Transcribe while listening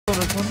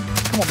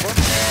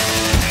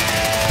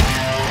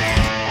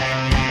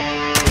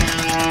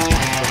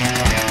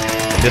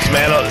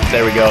Dismantle.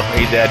 There we go.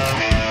 He's dead.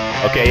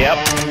 Okay, yep.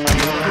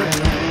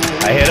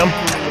 I hit him.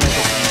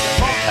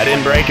 I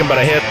didn't break him, but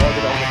I hit.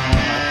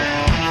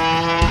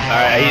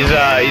 Alright,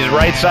 he's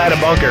right side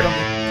of bunker.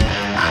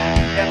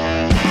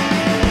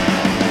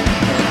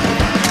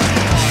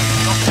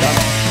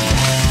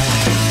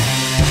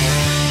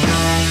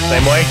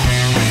 Same way.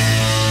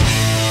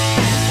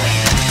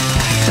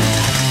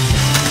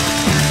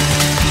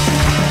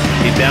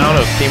 He's down.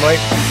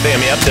 Teammate.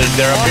 Damn, yep,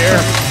 they're up here.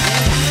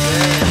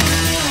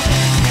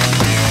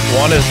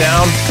 One is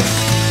down.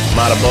 I'm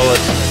out of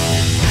bullets.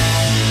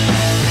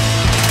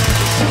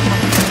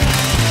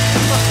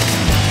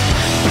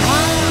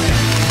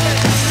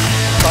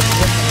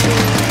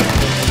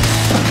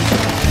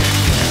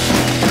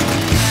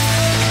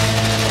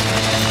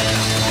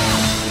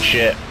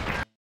 Shit.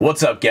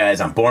 What's up,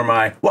 guys? I'm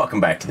Bormai. Welcome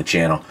back to the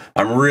channel.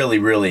 I'm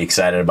really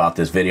excited about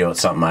this video.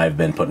 It's something I've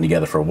been putting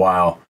together for a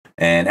while.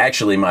 And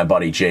actually, my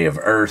buddy Jay of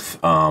Earth,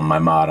 my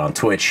mod on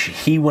Twitch,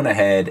 he went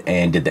ahead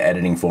and did the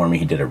editing for me.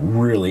 He did a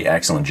really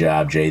excellent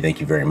job. Jay,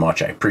 thank you very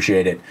much. I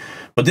appreciate it.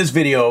 But this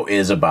video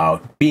is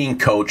about being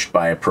coached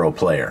by a pro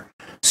player.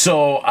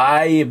 So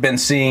I have been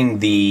seeing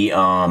the,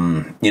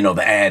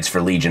 the ads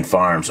for Legion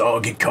Farms. Oh,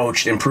 get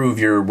coached, improve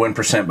your win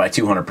percent by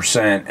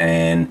 200%,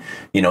 and,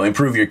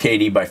 improve your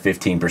KD by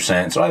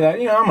 15%. So I thought,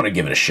 I'm going to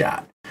give it a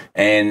shot.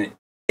 And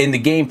in the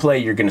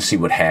gameplay, you're going to see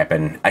what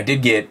happened. I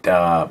did get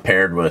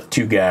paired with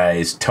two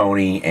guys,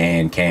 Tony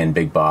and Can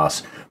Big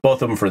Boss,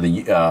 both of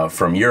them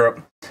from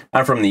Europe.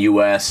 I'm from the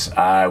US.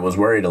 I was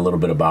worried a little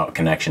bit about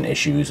connection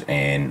issues,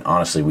 and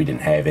honestly, we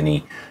didn't have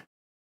any.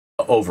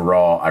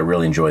 Overall, I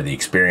really enjoyed the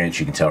experience.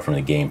 You can tell from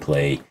the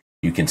gameplay.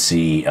 You can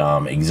see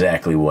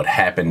exactly what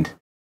happened.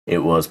 It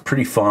was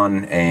pretty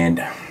fun, and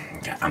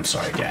God, I'm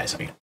sorry, guys.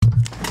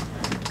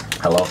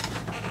 Hello?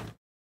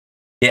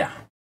 Yeah.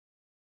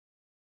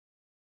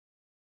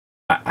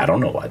 I don't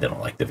know why they don't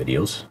like the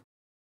videos.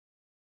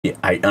 Yeah,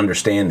 I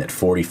understand that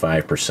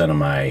 45% of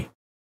my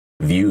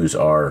views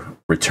are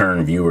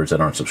return viewers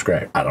that aren't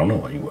subscribed. I don't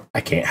know.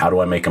 I can't. How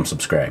do I make them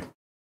subscribe?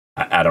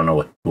 I don't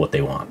know what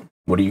they want.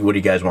 What do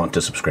you guys want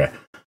to subscribe?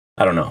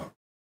 I don't know.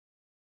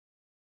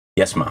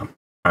 Yes, Mom.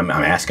 I'm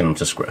asking them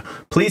to subscribe.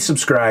 Please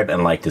subscribe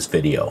and like this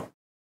video.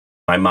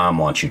 My mom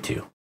wants you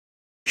to.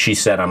 She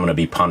said I'm going to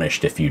be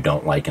punished if you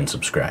don't like and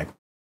subscribe.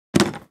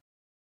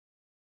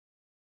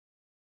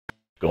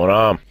 Going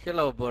on?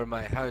 Hello,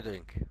 Bormai. How are you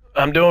doing?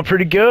 I'm doing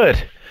pretty good.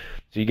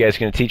 So you guys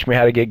going to teach me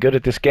how to get good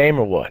at this game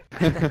or what?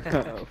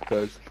 Of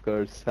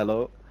course.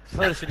 Hello.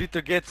 First, you need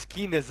to get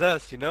skin as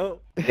us,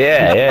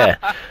 Yeah.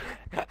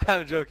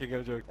 I'm joking.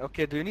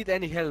 Okay, do you need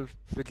any help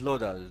with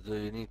loadouts? Do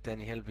you need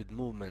any help with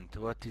movement?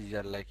 What is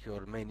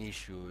your main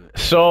issue?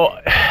 So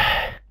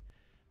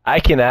I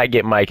cannot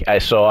get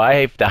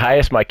the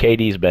highest my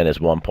KD's been is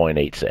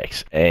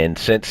 1.86, and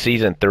since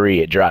season 3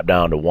 it dropped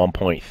down to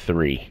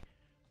 1.3.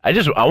 I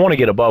want to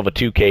get above a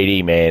 2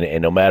 KD, man,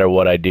 and no matter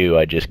what I do,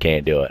 I just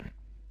can't do it.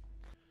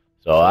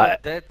 So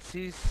that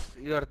is,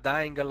 you're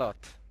dying a lot.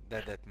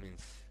 That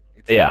means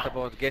it's yeah. Not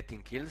about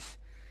getting kills.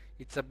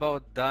 It's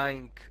about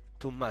dying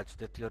too much,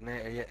 that your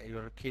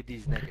KD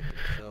is negative.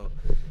 So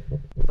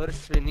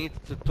first we need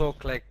to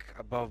talk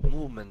about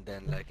movement.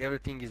 Then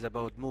everything is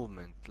about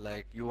movement.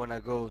 You wanna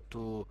go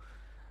to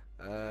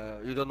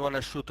you don't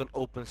wanna shoot an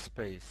open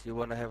space. You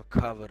wanna have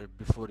cover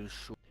before you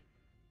shoot.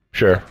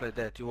 Sure. Stuff like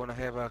that. You wanna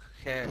have a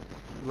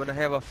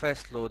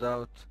fast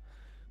loadout.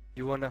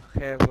 You wanna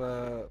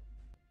have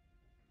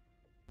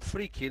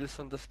free kills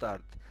on the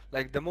start.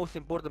 The most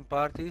important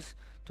part is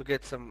to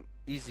get some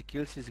easy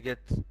kills. Is to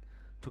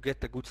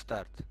get a good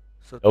start.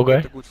 So to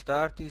get a good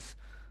start is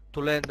to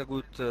land a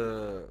good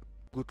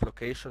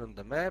location on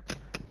the map,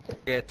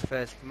 get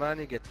fast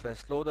money, get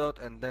fast loadout,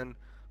 and then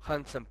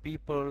hunt some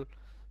people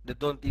that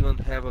don't even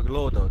have a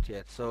loadout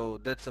yet. So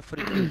that's a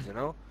free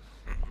kill,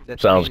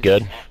 That sounds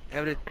good.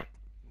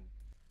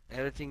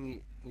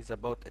 Everything is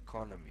about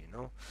economy,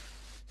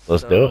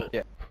 Let's do it.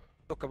 Yeah.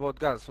 Talk about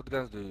guns. What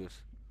guns do you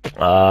use?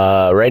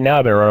 Right now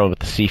I've been running with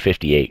the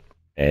C58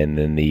 and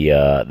then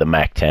the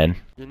Mac 10.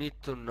 You need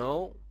to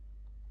know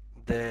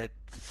that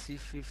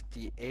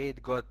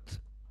C58 got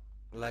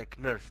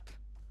nerfed.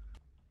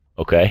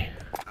 Okay.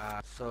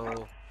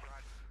 So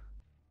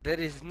there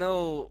is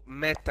no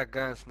meta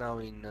guns now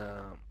in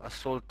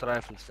assault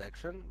rifle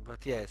section, but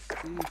yes,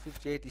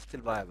 C58 is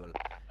still viable.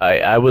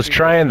 I was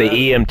trying the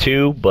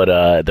EM2,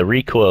 but the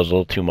recoil is a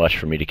little too much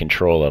for me to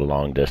control at a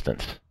long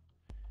distance.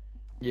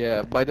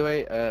 Yeah, by the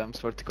way, I'm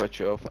sorry to cut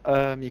you off.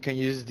 You can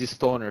use the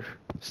Stoner.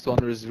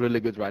 Stoner is really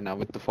good right now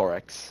with the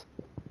 4X.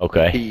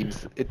 Okay.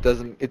 Beams. It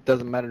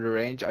doesn't matter the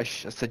range. I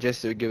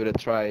suggest you give it a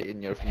try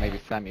in your maybe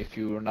Flam if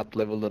you're not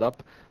leveled it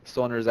up.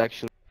 Stoner is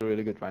actually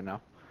really good right now.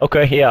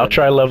 Okay, yeah, I'll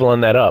try leveling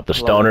that up. The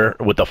Stoner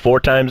with the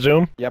 4x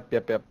zoom?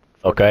 Yep.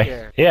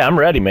 Okay. Yeah, I'm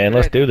ready, man.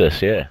 Let's do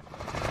this, yeah.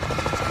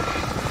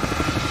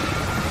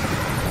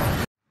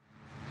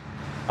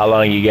 How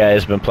long you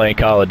guys been playing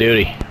Call of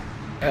Duty?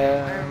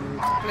 I'm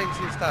playing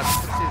since start of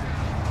the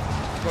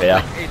season.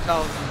 Yeah.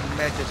 8,000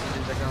 matches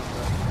in the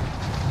counter.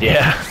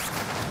 Yeah.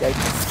 Yeah,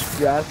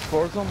 you ask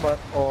Warzone, but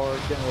or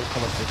general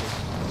Call of Duty.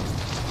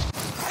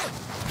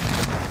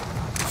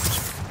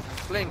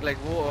 Playing like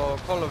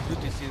Call of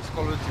Duty since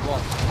Call of Duty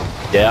 1.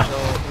 Yeah. So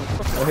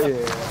Oh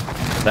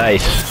yeah.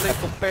 Nice. play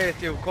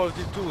competitive Call of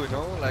Duty 2, you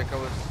know, like I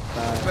was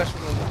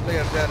professional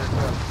player there as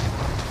well.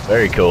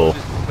 Very cool.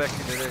 Back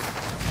in the day.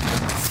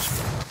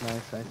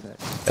 Nice.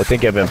 I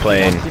think I've been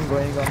playing. One team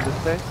going on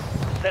this side,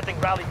 Setting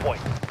rally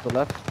point. the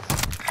left.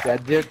 Yeah,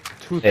 there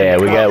two. Yeah,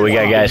 we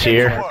got guys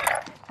here.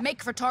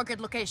 Make for target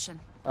location.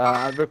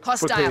 We're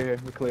Hostile. clear here.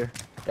 We're clear.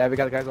 Yeah, we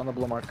got guys on the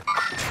blue mark.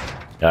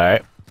 All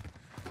right.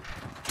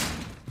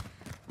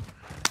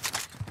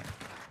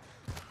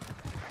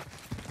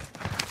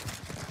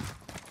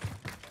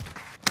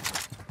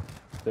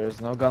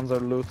 There's no guns or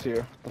loot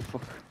here. The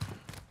fuck?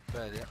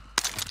 Bad, yeah.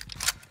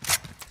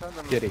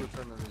 Kitty. Is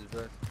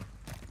bad.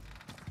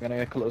 I'm gonna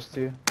get close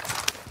to you.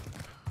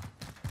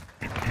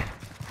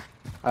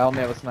 I only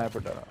have a sniper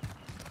though.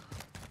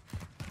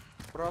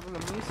 Problem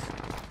is...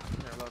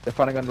 Yeah, They're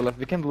fighting on the left.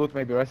 We can loot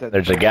maybe right side.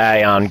 There's a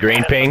guy on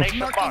green ping.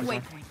 Marking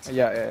waypoint.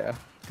 Yeah.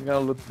 I'm gonna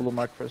loot blue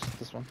mark first.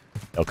 This one.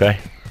 Okay.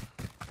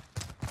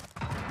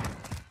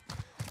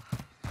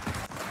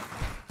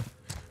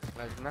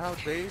 like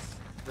nowadays,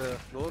 the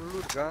floor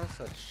loot guns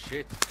are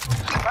shit.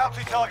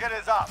 Bounty target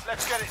is up.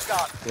 Let's get it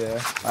done.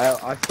 Yeah.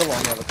 I still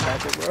only have a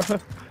sniper, bro.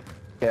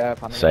 Yeah,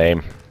 panic.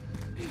 Same.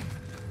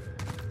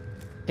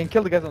 Can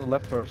kill the guys on the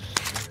left first.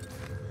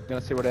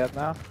 Gonna see where they're at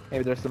now.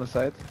 Maybe they're still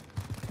inside.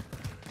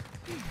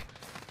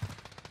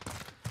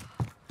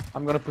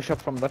 I'm gonna push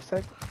up from left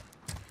side.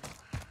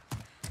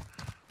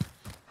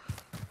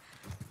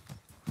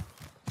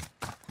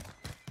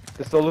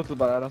 They're still looted,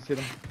 but I don't see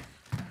them.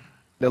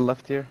 They're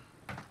left here.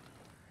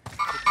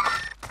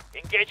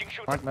 Engaging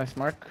shooter. Mark, nice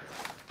mark.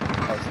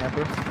 Oh,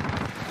 sniper.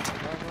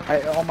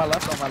 On my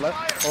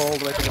left, all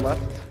the way to the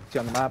left. See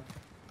on the map.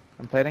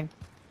 I'm plating.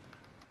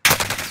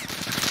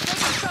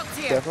 Taking shots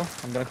here. Careful,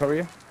 I'm gonna cover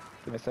you.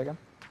 Give me a second.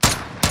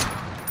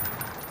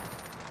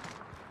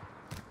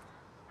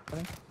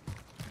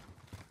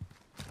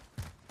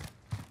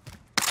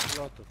 A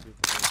lot of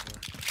people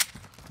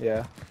here.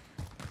 Yeah.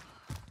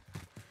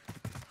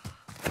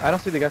 I don't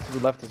see the guys to the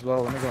left as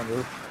well. Let me go on the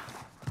roof.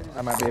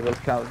 I might be able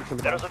to kill the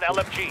There's guys. an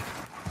LMG.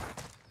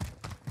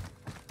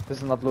 This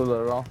is not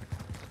looted at all.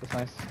 That's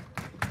nice.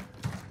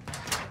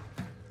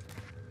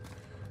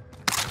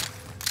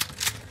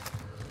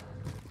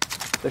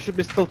 There should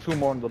be still two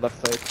more on the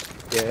left side.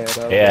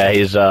 Yeah. Yeah,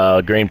 he's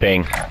green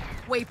ping.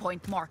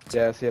 Waypoint marked.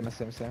 Yeah, same.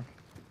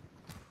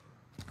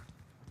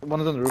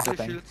 One is on the roof, I Three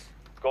think. shields.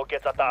 Go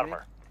get that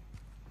armor.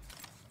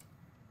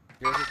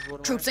 Yes, it's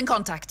Bormai. Troops in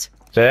contact.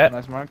 Is that?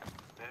 Nice mark.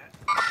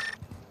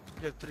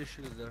 You have 3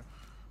 shields there.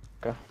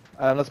 Okay.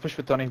 Let's push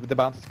with Tony. The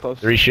bounce is close.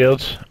 3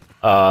 shields.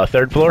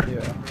 Third floor.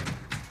 Yeah.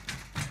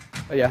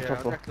 Yeah, Yeah, top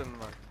floor. Declan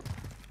mark.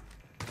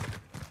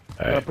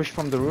 I'm gonna push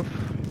from the roof,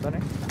 Tony.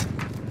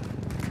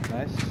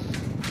 Nice.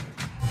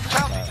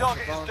 Bounty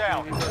target is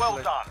down. Well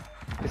done.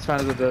 His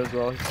fans are there as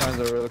well. His fans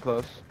are really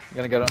close. I'm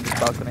gonna get on this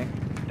balcony.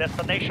 Give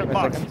Destination me a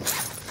marked.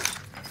 second.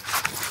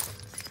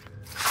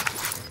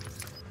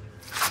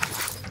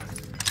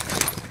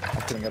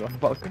 I couldn't get on the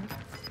balcony.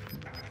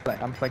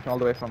 I'm flanking all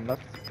the way from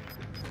left.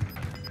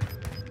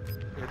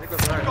 Yeah, they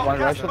got right. One right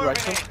Gas shield, right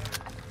moving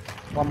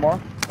shield. One more.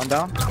 I'm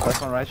down.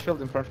 Last one right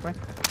shield in front of me.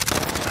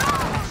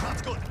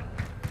 That's good.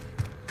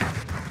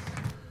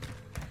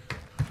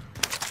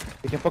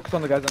 You can focus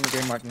on the guys on the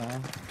green mark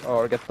now.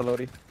 Or get the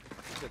loadie.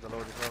 Get the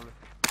load probably.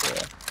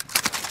 Yeah.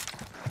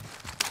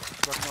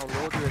 Got now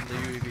loaded in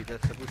the UAV,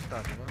 that's a good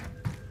start, you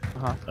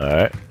know?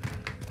 Alright.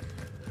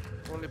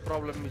 Only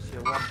problem is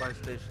here, one buy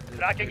station. There's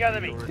Tracking UAV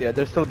enemy. already. Yeah,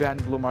 they're still behind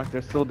the blue mark.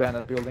 They're still behind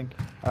the building.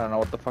 I don't know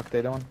what the fuck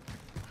they're doing.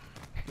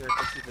 Yeah,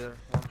 I can see there.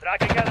 One.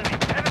 Tracking enemy.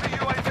 Enemy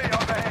UAV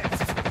overhead.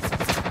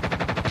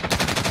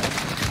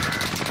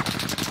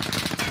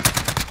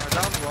 I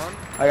downed one.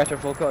 I got your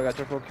full kill. I'm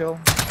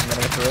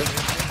gonna get the rest.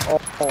 Oh,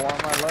 on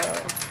my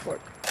left. Fuck.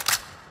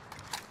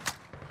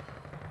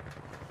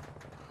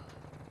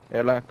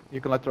 Yeah, like, you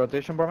can let the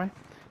rotation, Bormai.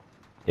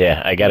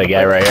 Yeah, I got a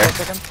guy right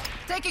here.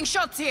 Taking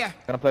shots here.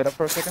 Gonna play it up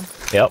for a second.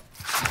 Yep.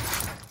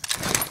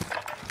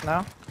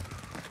 Now.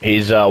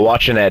 He's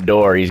watching that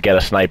door. He's got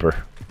a sniper.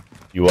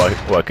 You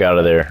walk out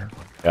of there.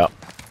 Yep.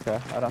 Okay,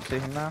 I don't see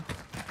him now.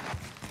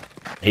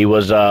 He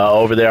was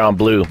over there on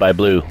blue. By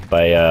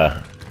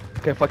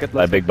Okay, fuck it.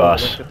 My big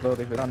boss. Let's get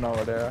loaded. We don't know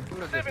where they are.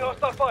 Receiving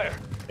hostile fire.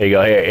 Here you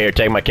go. Here,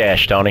 take my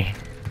cash, Tony.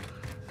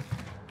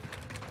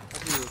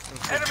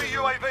 Enemy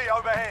UAV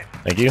overhead.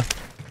 Thank you.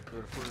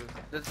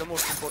 That's the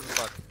most important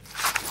part.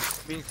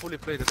 Being fully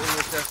plated,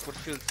 always ask for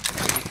shields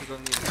if you don't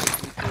need it,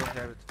 if you don't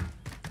have it.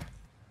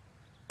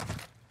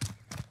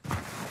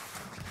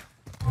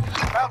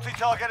 Bounty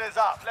target is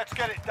up. Let's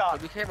get it So done.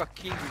 we have a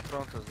king in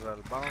front as well,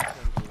 bounce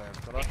and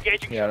left, right?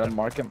 Engaging Yeah, shooter. don't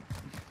mark him.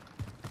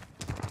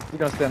 We're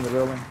gonna stay in the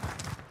building.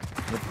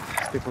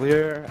 There's people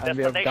here, and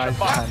we have guys Destination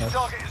behind marked. us.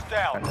 Target is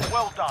down.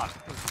 Well done.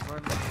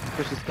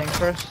 Push this king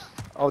first.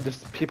 Oh,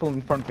 there's people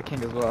in front of the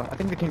king as well. I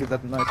think the king is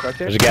at the night right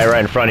here. There's a guy right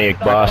in front of you,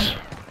 boss.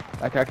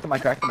 I cracked him.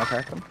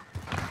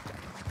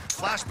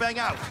 Flashbang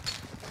out.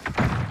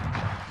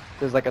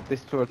 There's like at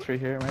least 2 or 3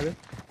 here, maybe.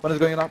 One is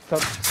going up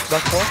top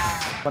floor.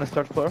 One is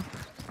third floor.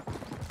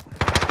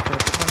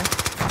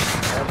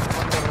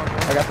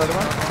 I got the other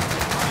one.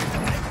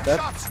 Dead.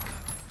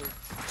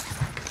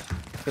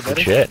 Good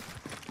shit.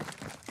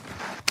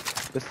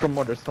 There's still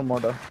more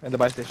though, in the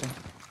buy station.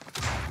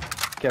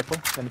 Careful,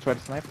 let me try to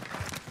snipe.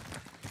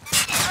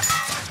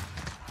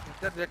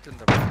 They're direct in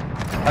them.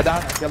 I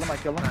down, I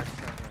killed him.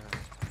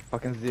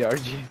 Fucking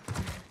ZRG.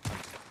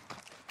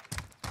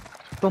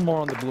 Still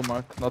more on the blue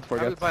mark, not I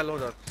forget. will buy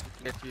loadout.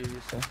 Get you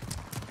used to.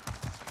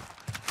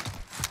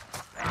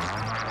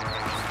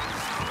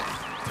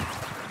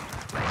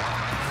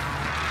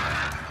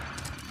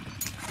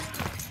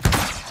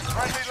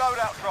 Friendly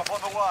loadout drop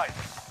on the way.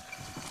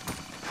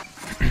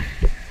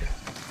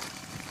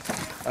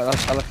 I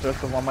left the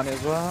rest of my money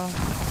as well.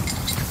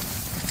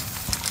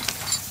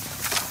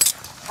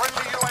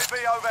 Friendly UAV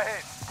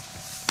overhead.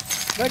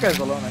 That guy's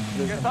alone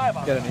actually.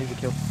 Get an easy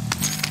kill.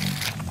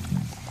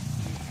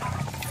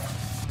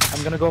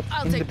 I'm gonna go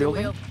I'll in the take the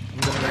building. wheel. I'm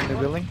gonna go in the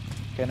building.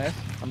 Okay, nice.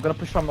 I'm gonna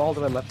push from all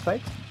the way left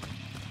side.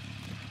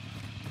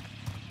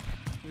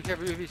 We have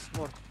UAVs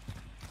more.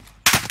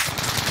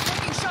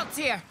 Taking shots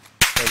here.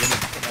 Okay,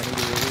 I need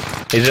to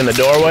reload. He's in the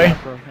doorway.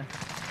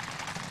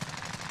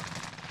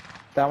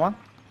 That one?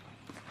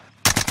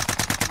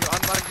 You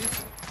unmark this?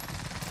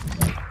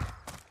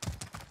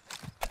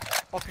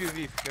 Pop UAV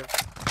here.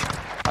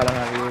 I don't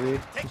have UAV.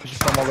 I'm pushing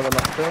from all the way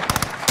left there.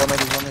 Or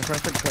maybe one in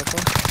front of me, careful.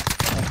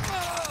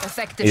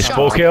 Effective He's shot.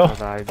 full kill. One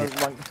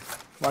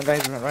guy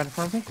is right in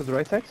front of me, to the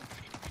right side.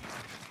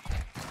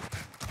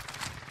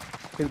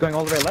 He's going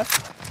all the way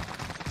left.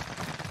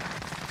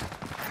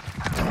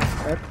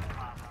 Yep.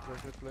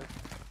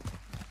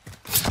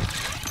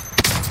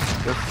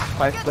 There's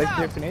 5 plates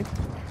here if you need.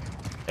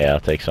 Yeah, I'll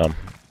take some.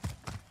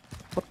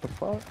 What the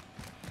fuck?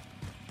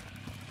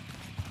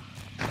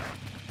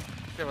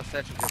 We have a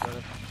statue here,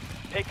 brother.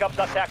 Pickups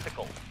are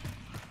tactical.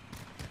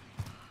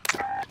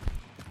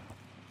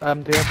 Do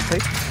you have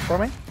plates for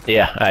me?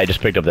 Yeah, I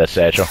just picked up that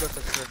satchel. Got a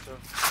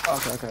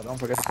statue. Okay, don't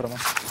forget to put them on.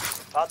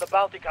 Found the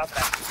bounty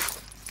contract.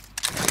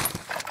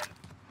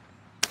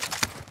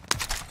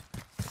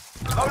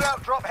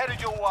 Loadout drop headed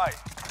your way.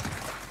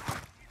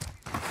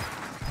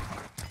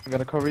 I'm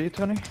gonna cover you,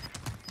 Tony.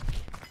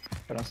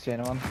 I don't see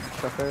anyone.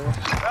 Shop area.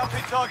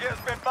 Bounty target has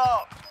been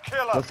marked.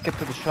 Killer. Let's get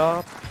to the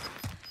shop.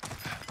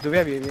 Do we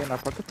have UAV in our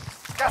pockets?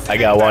 Gas I is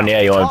got one, inbound.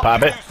 yeah, you wanna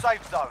pop Mark it? the new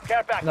safe zone.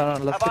 Care package. No,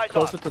 let's Have eyes get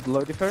closer on. to the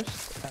Lodi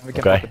first, and we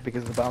can Okay. pop it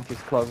because the bounty is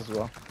close as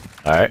well.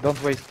 Alright.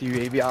 Don't waste the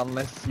UAV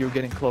unless you're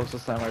getting closer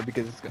somewhere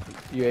because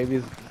UAV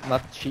is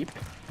not cheap.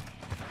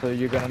 So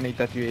you're gonna need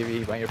that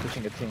UAV when you're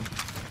pushing a team.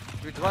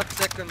 With what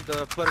second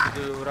perk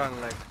do you run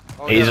like?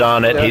 Oh, He's yeah.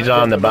 on it. He's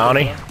on the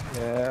bounty.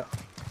 Yeah.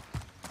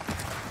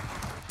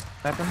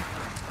 Happen.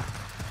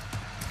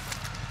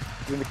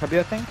 He's in the cubby,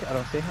 I think. I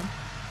don't see him.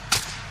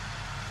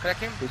 Crack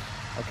him.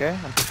 Okay,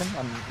 I'm pushing.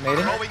 I'm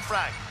nading. Throwing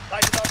frag.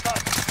 Light it on top.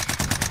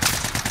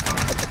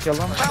 I killed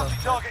him. Bounty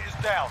target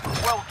is down.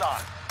 Well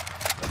done.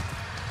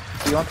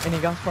 Do you want any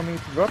guns for me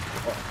to drop?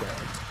 Okay.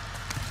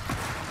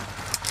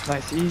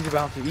 Nice, easy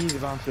bounty, easy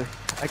bounty.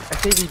 I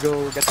say we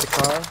go get the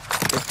car,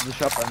 get to the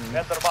shop and...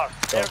 Get the mark.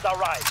 There's our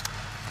ride.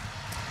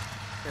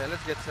 Yeah,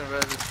 let's get some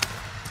ready.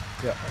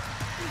 Yeah.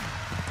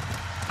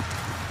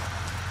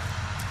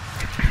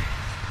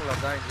 People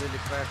are dying really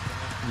fast,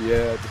 you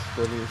Yeah, this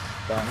fully is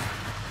down. know?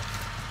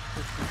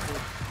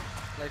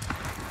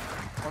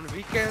 Like, on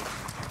weekends,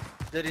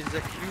 there is a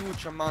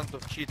huge amount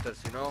of cheaters,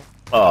 you know?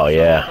 Oh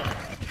yeah.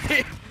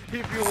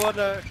 If you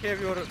wanna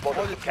have your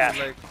quality cash.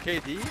 like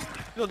KD, you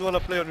don't wanna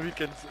play on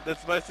weekends.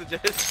 That's my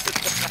suggestion.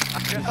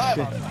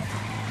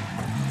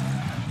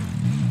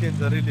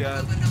 Weekends are really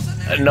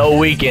hard. No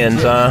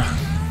weekends, huh?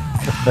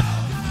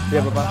 We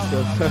have a bunch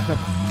of...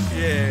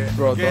 Yeah.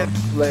 Bro, get,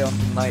 don't play on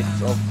the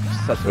nights of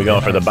Saturday. We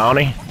going for the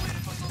bounty?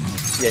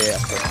 Yeah.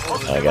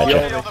 I We got you.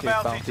 always take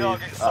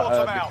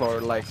bounties before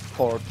like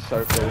 4th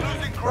circle,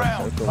 Losing 4th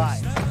ground.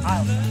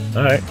 circles.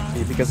 All right.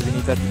 Because we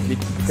need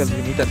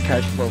that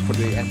cash flow for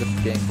the end of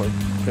the game for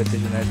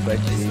precision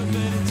airstrike.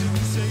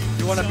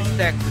 you wanna be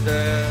stacked with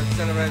the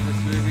Celebrate the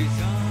UAVs.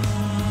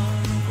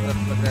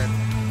 But then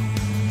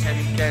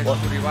having cash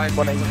to revive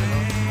What people, you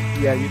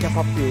know? Yeah, you can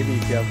pop the AV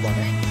if you have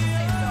Bonnet.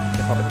 You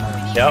can pop it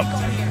now. Yep.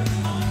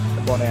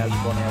 Bonnet has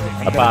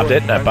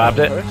it. I popped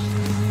it.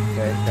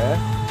 Okay.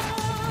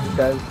 This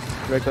guy's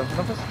right in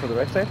front of us for the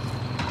right side.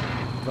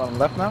 He's on the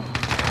left now.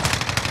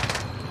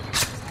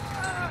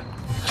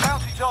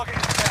 Bounty target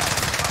is down.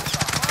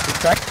 He's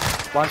cracked.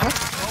 One shot.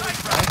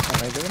 Nice,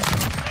 amazing.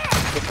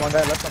 Just one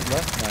guy left on the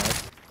left. Nice.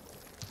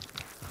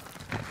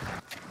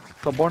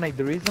 So Bornay,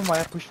 the reason why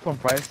I pushed from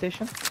fire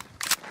station,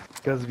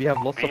 because we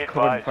have lots of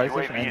cover in fire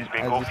station, and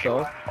as you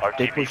saw,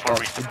 they pushed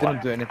us. It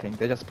didn't do anything.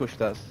 They just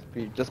pushed us.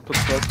 We just put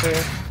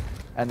crosshair,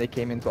 and they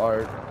came into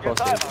our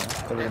crosshair.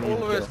 So we And needed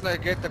to always kill.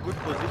 like get a good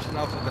position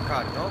out of the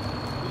car, you know?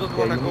 You don't Yeah,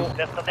 wanna you go. need-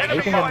 Destination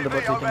You can get on the UAV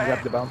boat, you can grab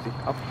overhead. the bounty.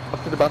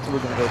 After the bounty, we're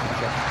gonna go to the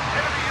shop.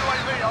 Enemy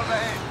UAV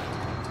overhead.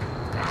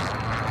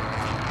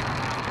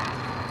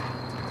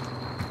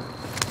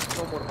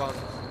 more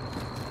bounties.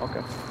 Okay.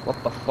 What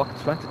the fuck?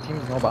 20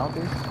 teams, no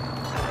bounties?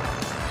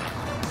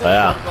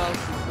 Yeah. More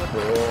bounties, but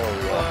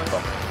What the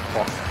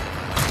fuck?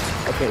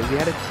 Okay, we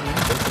had a team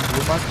that's in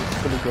blue market, it's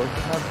fully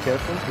broken now, be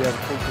careful. We have a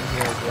full team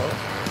here as well.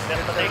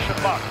 Destination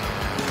marked.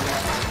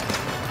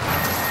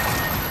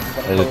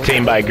 There's a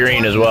team by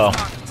green as well.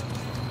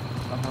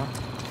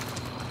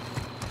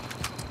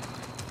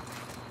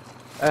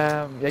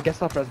 Yeah, get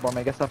self-res,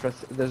 Bormai, get self-res.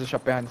 There's a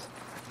shop behind us.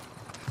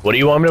 What do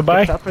you want me to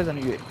buy? Self-res and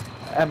a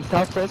UAV.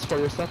 Self-res for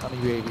yourself and a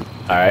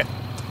UAV. Alright.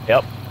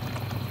 Yep.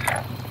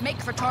 Make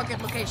for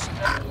target location.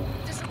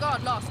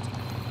 Disregard lost.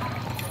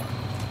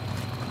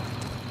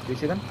 Do you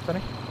see them,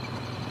 Tony?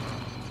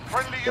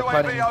 Friendly They're UAV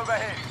fighting.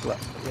 overhead.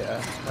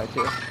 Yeah, right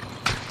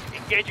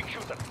here. Engaging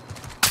shooter.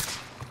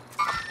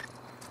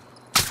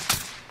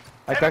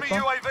 I cracked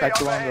one. UAV Cracked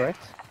the one on the overhead. right.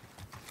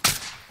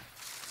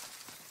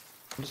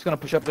 I'm just gonna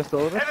push up just a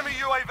little bit. Enemy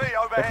UAV They're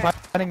overhead.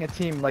 fighting a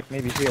team like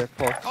maybe here,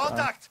 port.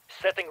 Contact.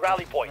 Setting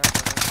rally point.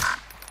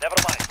 Never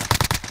mind.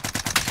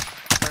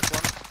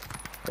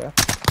 Yeah.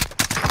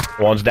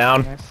 One's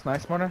down.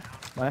 Nice, Mortar.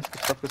 Nice,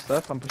 good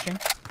stuff. I'm pushing.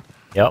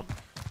 Yep.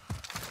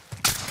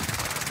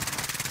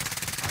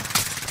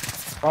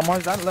 One more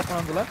is down, left one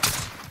on the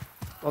left.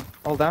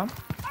 All down.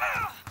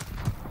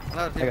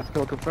 Another I team. got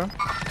kill confirmed.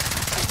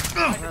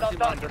 Another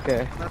team under.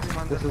 Okay, Another team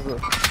under. this is a.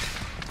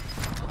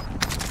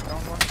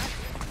 Down one.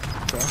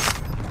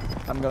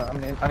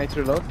 Okay. I need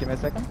to reload. Give me a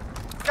second.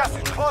 Gas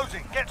is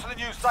closing. Get to the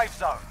new safe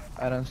zone.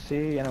 I don't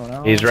see anyone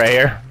else. He's right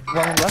here.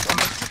 One on the left.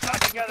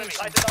 Attacking enemy.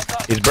 Sighted on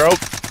target. He's broke.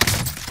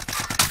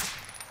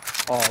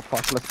 Oh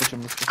fuck! Let's push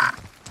him.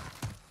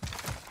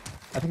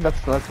 I think that's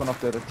the last one of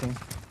the other team.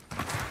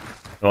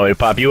 You want me to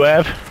pop you,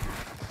 Av?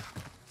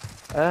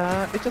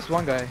 It's just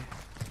one guy.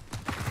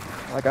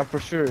 Like I'm for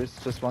sure it's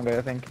just one guy.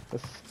 I think.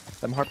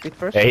 Let me heartbeat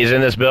first. Yeah, he's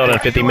in this building,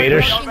 50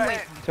 meters.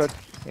 Overhead. Third.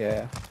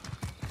 Yeah.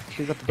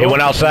 He's at the He door.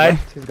 went outside?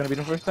 He's gonna be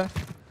the first time.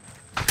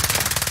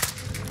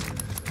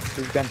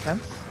 He's gun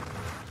tense.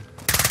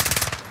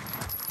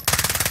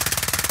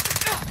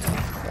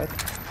 Right.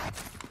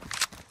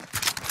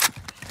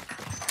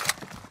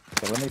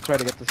 So let me try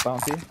to get this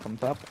bounty from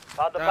top.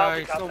 Found the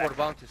bounty It's no more contact.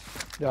 bounties.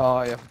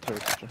 Oh yeah, true.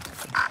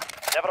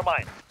 Never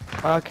mind.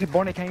 Okay,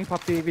 Borny, can you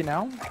pop the AV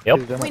now? Yep.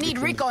 Because there We might be need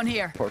two recon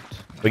here. port.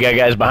 We got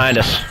guys behind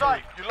us.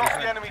 Safe. You lost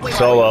the enemy.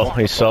 Solo.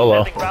 He's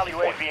solo. Setting rally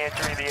point. UAV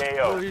entering the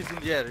Oh, AO. he's in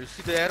the air. You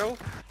see the arrow?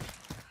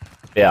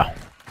 Yeah.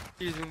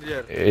 He's in the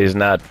air. He's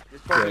not.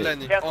 He's probably Yeah.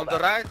 landing. Cancel On the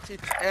that. right,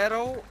 it's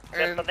arrow,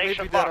 and Destination maybe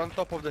they're marked. on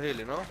top of the hill,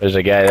 you know? There's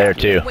a guy there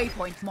too.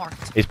 Waypoint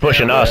marked. He's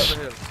pushing Yeah, us. on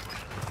the hill.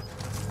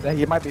 Yeah,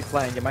 he might be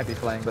flying.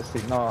 Let's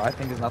see. No, I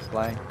think he's not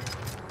flying.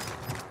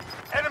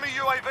 Enemy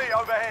UAV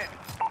overhead.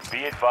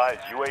 Be advised,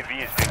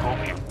 UAV is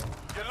being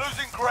You're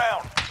losing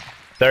ground.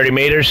 30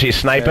 meters. He's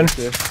sniping.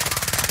 Yeah,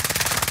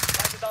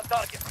 Sighted on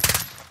target.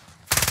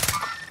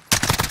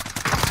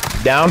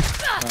 Down.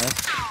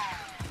 nice.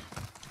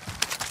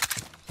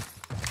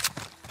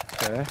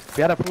 Okay.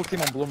 We had a full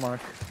team on blue mark.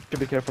 Should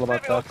be careful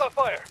about Moving that. hostile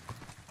fire.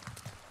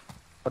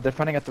 But they're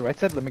fighting at the right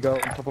side. Let me go on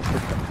top of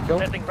the go.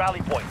 Setting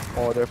rally point.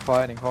 Oh, they're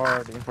fighting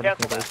hard in front of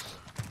Cancel me.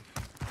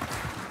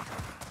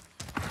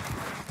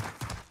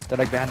 They're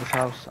like behind this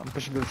house. I'm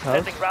pushing to this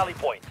house. Setting rally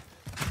point.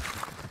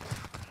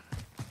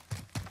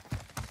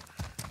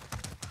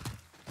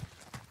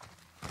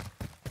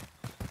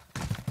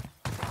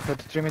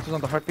 33 meters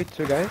on the heartbeat.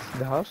 Two guys in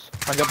the house.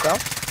 One jumped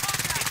out.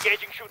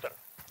 Engaging shooter.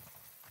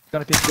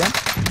 Gonna peek again.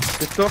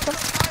 This two of them.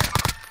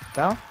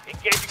 Down.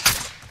 Engaging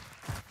shooter.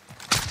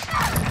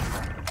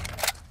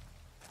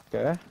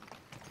 Okay.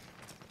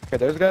 Okay,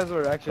 those guys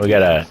were actually. We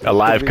got it's a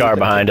live good car read that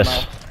behind took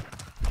us. them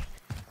out.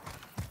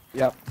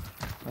 Yep.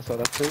 I saw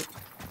that too.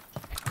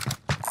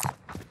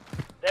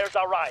 There's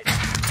our ride.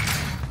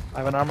 I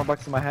have an armor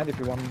box in my hand if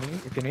you want me,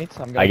 if you need.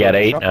 So I'm gonna I go got to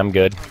the 8. shop. I'm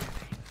good.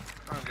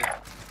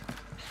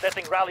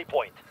 Setting rally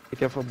point. Be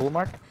careful, bull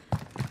mark.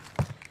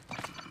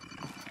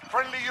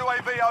 Friendly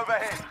UAV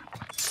overhead.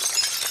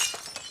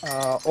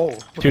 Oh.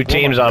 Two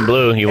teams on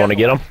blue. You want to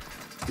get them?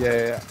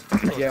 Yeah.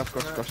 Yeah, of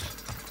course.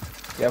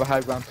 You have a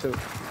high ground too.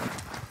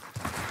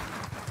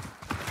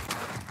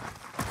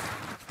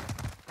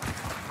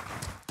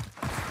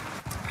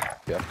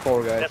 Yeah,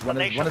 4 guys. One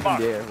is in the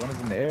air. One is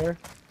in the air.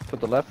 To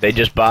the left. They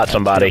just bought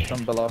somebody.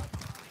 From below.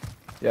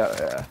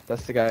 Yeah.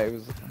 That's the guy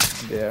who's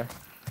in the air.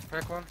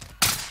 Crack one.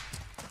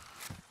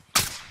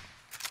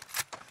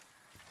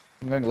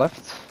 I'm going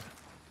left.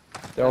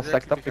 They're all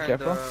stacked up. Be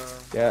careful.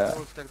 Yeah.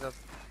 All stacked up.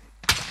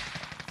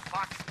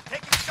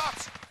 Taking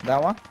shots.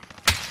 That one.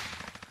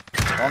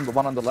 The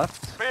one on the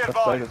left. Be That's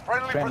advised. like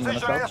Friendly training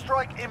precision myself.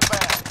 airstrike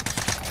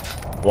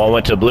inbound. One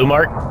went to blue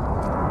mark.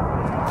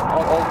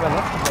 All the way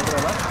left. All the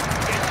way left.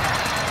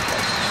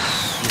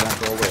 You went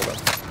all the way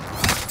left.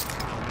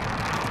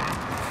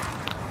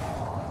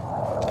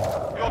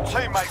 Your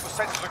teammate was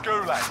sent to the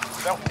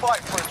gulag. They'll fight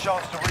for a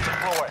chance to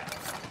redeploy.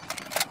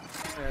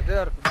 Yeah, they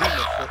are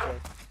boomers, that's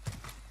right.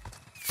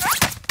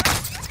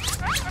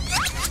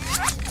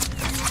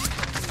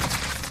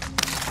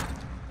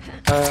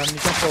 You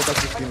can fall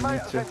back if you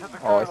need to.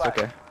 Oh, it's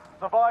okay.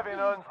 Surviving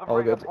earns them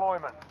All good.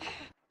 redeployment.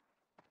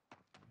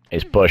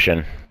 He's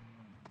pushing.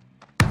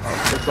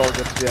 Oh, it's all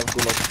good. We have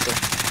good luck.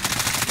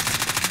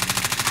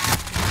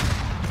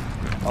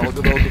 I'll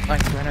do those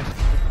tanks right.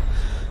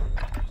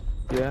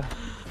 Yeah.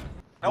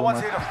 No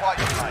one's here to fight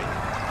you, mate.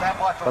 Stand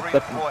by for But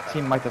that redeployment.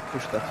 team might have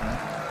pushed that, man.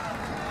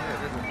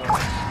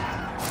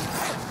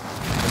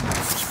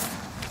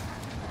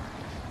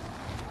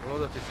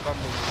 Loadout is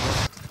coming.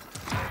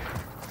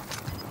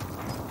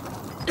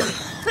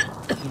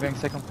 I'm going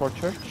second floor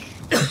church.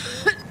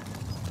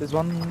 There's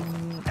one.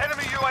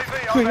 Enemy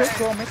UAV Two here,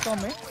 overhead. two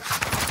on me.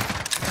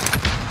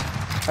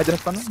 I didn't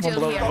stun him. One Still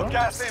below. here. below.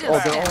 Gas Still Oh,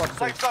 inbound. they're all up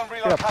Safe zone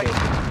Get up relocated.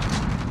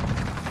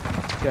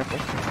 Careful.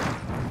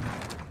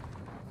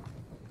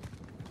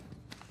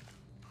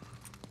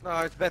 No,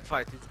 it's bad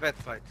fight. It's bad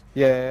fight.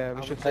 Yeah, we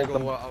I should would say hold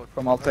them go out.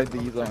 from outside I the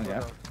would say zone, go yeah.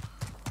 out.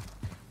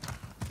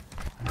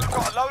 We've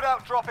got a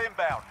loadout drop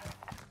inbound.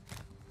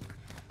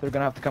 They're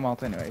gonna have to come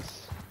out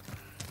anyways.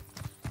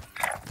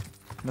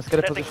 Let's get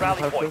a Setting position in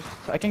rally house point.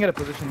 first. I can get a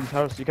position in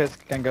house, you guys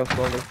can go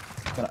slowly.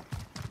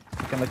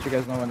 I can let you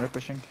guys know when they're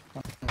pushing.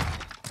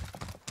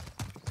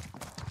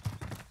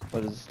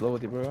 What is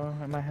loady bro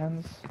in my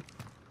hands?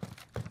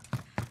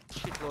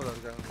 Shit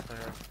loadout gun that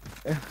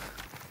I have.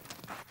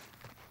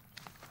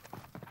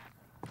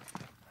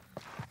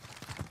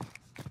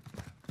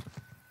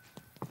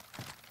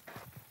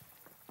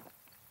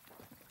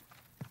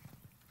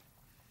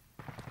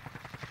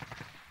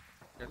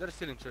 Yeah, they're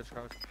still in church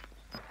house.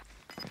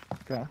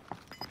 Okay.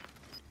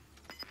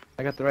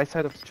 I got the right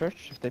side of the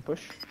church if they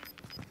push.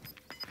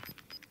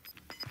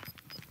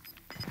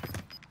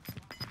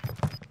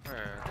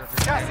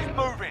 Gas is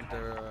moving.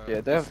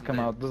 Yeah, they have to come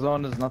out. The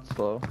zone is not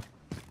slow.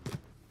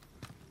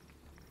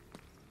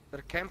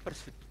 They're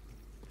campers with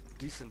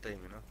decent aim,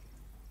 you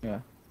know. Yeah.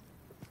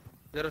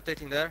 They're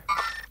rotating there.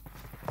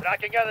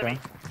 Tracking enemy.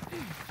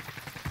 Okay.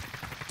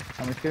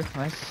 I'm with you.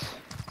 Nice.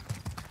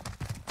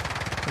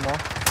 Come on.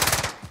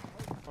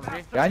 On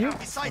me. Got you?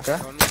 Okay.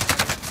 On me.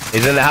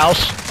 He's in the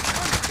house.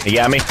 He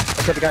got me.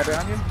 I killed the guy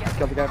behind you. I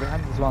killed the guy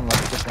behind. There's one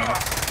left. Just one.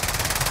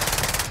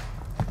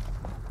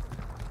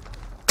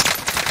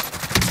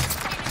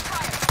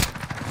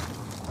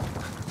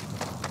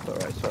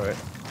 Alright.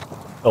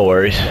 No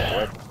worries.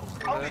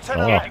 Only 10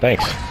 Oh, left.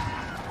 thanks.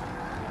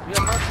 We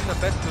are not in the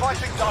best position.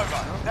 Fighting's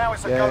over. Now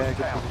it's a Yeah, ghost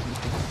good town.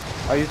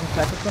 position. Are you using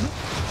snipers gun?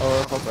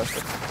 Or hold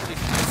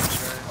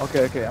rifle?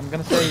 Okay. I'm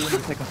gonna stay in the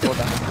second floor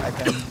then. I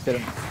can get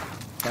him.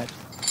 Nice.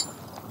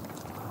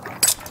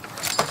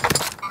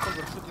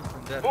 We're shooting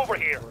from there. Over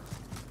here.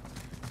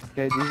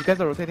 Okay, these guys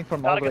are rotating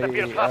from all the Target way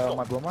appears hostile.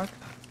 my blow mark.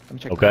 Let me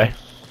check. Okay. the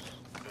house.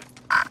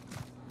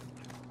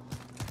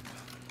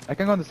 I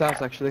can go on this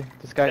house actually.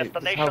 This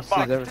Destination house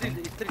marked. sees everything.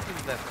 It's three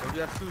teams left, so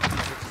we are two teams.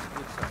 That's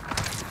good sign.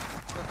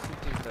 Not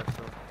two teams left,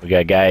 so. We got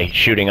a guy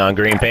shooting on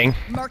green ping.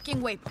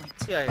 Marking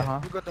waypoint. Yeah.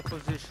 We got a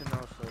position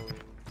now, so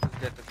let's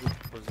get a good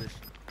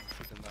position.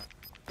 Shooting that.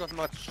 Not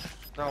much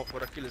now for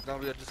Achilles. Now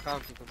we are just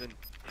counting to win.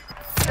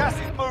 Gas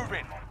is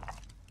moving.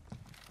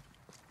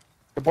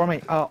 The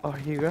Bormai, oh,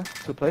 here you go.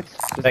 2 plates.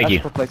 Just Thank ask you.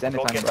 for plates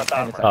anytime, Go get bro. that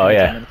armor. Anytime, Oh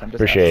anytime, yeah, anytime. Just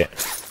appreciate it.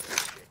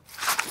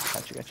 ask.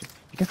 Got you.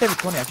 You can stay with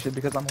 20 actually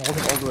because I'm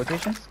holding all the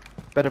rotations.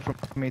 Better for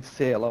me to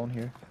stay alone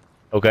here.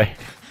 Okay.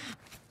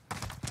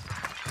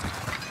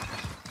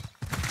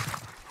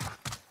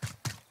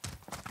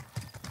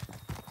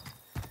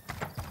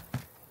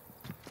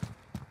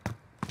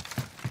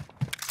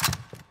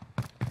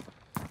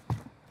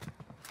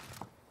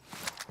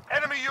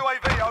 Enemy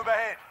UAV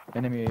overhead.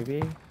 Enemy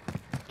AV.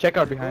 Check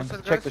out behind.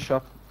 Closer, Check guys. the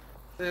shop.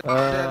 They're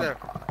Uh, there.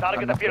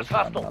 Target I'm not appears close,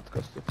 I'm hostile. not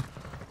close to.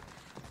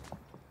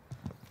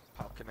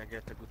 How can I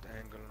get a good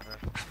angle on that?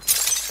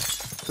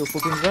 2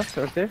 full teams left,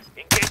 right there.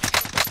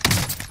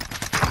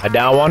 Engage. I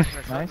down one.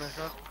 Nice Nice.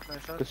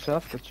 shot. Nice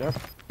shot. Good job.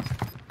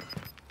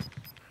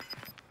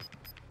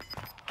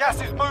 Gas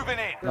is moving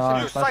in. No,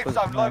 New nice, safe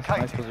zone nice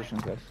located. position,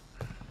 guys.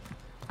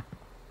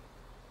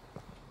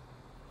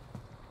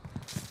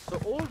 So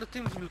all the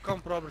teams will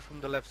come probably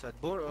from the left side.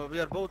 We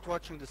are both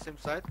watching the same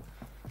side.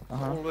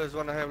 Always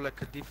wanna have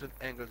like a different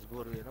angles,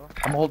 you know?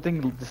 I'm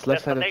holding this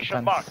left side of the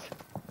Destination fence.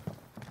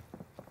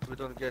 marked. We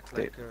don't get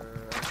like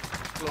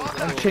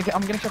close.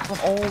 I'm gonna check from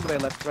all the way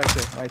left,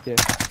 right here. Okay.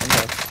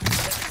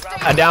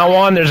 I down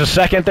one. There's a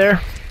second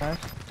there. Nice.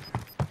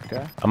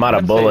 Okay. I'm out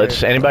of gonna stay bullets.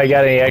 here. Anybody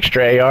got any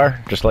extra AR?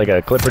 Just like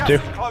a clip or two?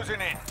 Gas is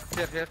closing in.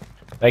 Here.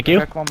 Thank you.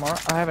 Check one more.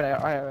 I have an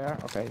AR.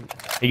 Okay.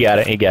 He got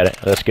it.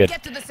 That's good.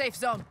 Get to the safe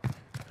zone.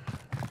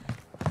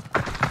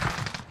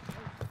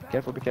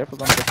 Be careful.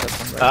 Don't get that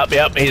from right.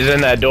 Yep. He's in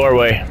that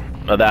doorway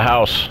of that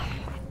house.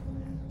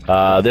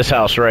 This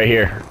house right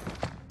here. Make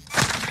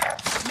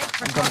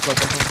for I'm coming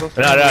target. close.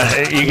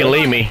 No, you can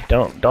leave me.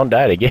 Don't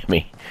die to get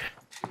me.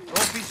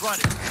 Trophy's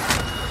running.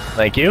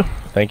 Thank you.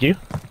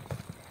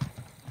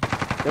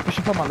 They're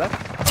pushing from my left.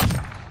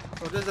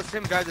 Oh, there's the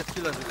same guy that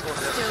killed us before.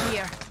 Still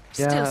here.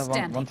 Still Yeah,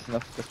 standing. one team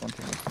left. Just one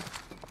team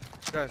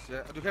left. Guys,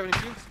 yeah. Do you have any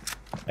kills?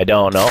 I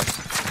don't know.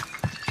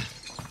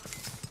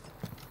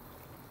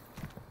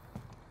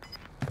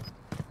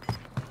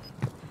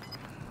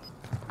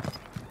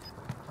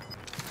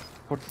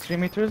 43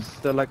 meters.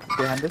 They're like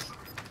behind us.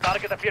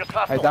 Target appears I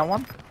hostile. down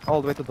one,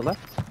 all the way to the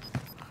left.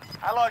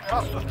 Allied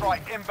cluster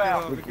strike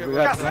inbound. We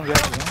got one, we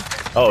got one.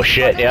 Oh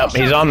shit! Yep,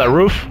 he's on the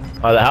roof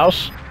of the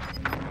house.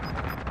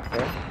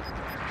 Okay.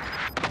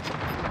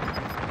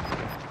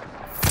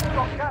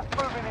 Got gas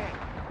moving in.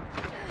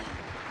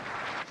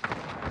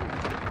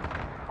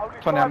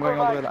 Tony, I'm going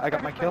all the way. I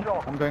got my kill.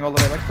 I'm going all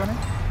the way back, Tony.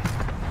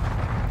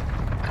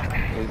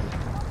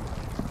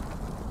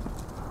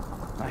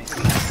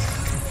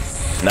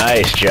 Nice.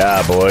 Nice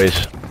job,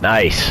 boys.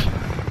 Nice.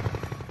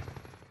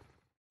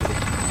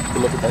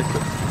 Look at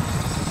that.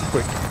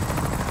 Quick.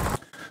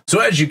 So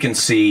as you can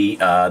see,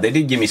 they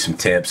did give me some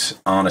tips.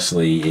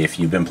 Honestly, if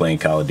you've been playing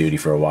Call of Duty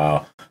for a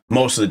while,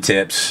 most of the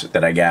tips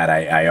that I got,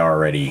 I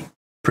already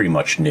pretty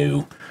much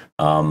knew.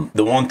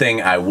 The one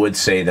thing I would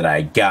say that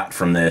I got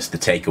from this, the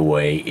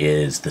takeaway,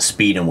 is the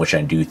speed in which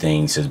I do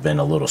things has been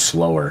a little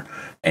slower.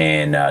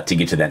 And to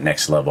get to that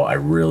next level, I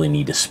really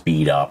need to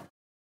speed up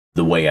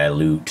the way I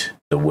loot,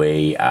 the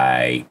way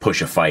I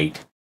push a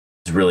fight.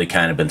 It's really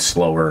kind of been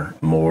slower,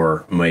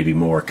 maybe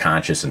more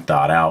conscious and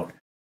thought out.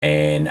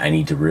 And I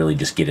need to really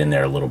just get in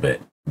there a little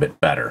bit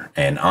better.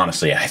 And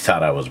honestly, I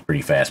thought I was a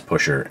pretty fast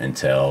pusher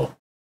until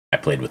I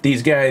played with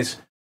these guys.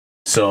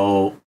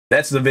 So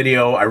that's the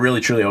video. I really,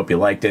 truly hope you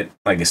liked it.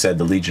 Like I said,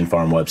 the Legion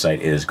Farm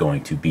website is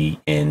going to be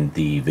in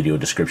the video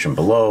description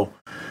below.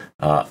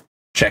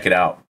 Check it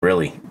out.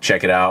 Really,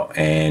 check it out.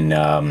 And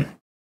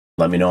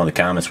let me know in the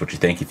comments what you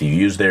think if you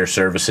use their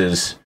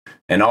services.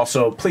 And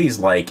also, please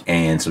like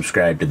and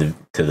subscribe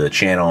to the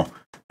channel.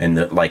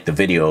 And like the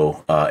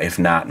video. If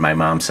not, my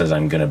mom says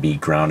I'm going to be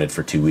grounded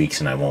for 2 weeks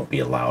and I won't be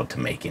allowed to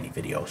make any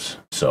videos.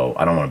 So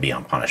I don't want to be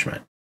on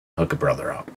punishment. Hook a brother up.